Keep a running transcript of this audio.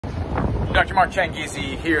Dr. Mark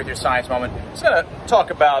Changizi here with your Science Moment. I'm just going to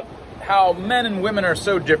talk about how men and women are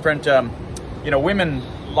so different.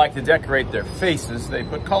 Women like to decorate their faces. They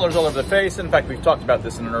put colors all over the face. In fact, we've talked about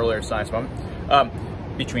this in an earlier Science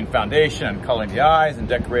Moment. Between foundation and coloring the eyes and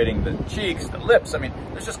decorating the cheeks, the lips. I mean,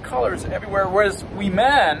 there's just colors everywhere. Whereas we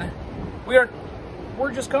men, we're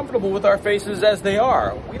just comfortable with our faces as they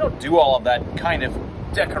are. We don't do all of that kind of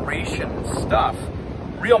decoration stuff.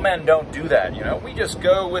 Real men don't do that, you know. We just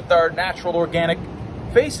go with our natural, organic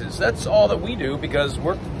faces. That's all that we do because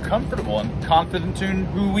we're comfortable and confident in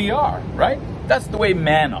who we are, right? That's the way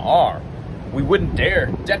men are. We wouldn't dare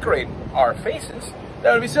decorate our faces.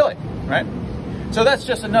 That would be silly, right? So that's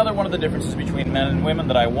just another one of the differences between men and women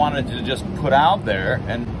that I wanted to just put out there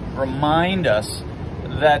and remind us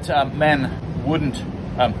that men wouldn't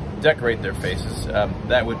decorate their faces.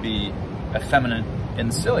 That would be effeminate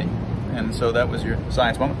and silly. And so that was your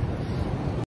Science Moment.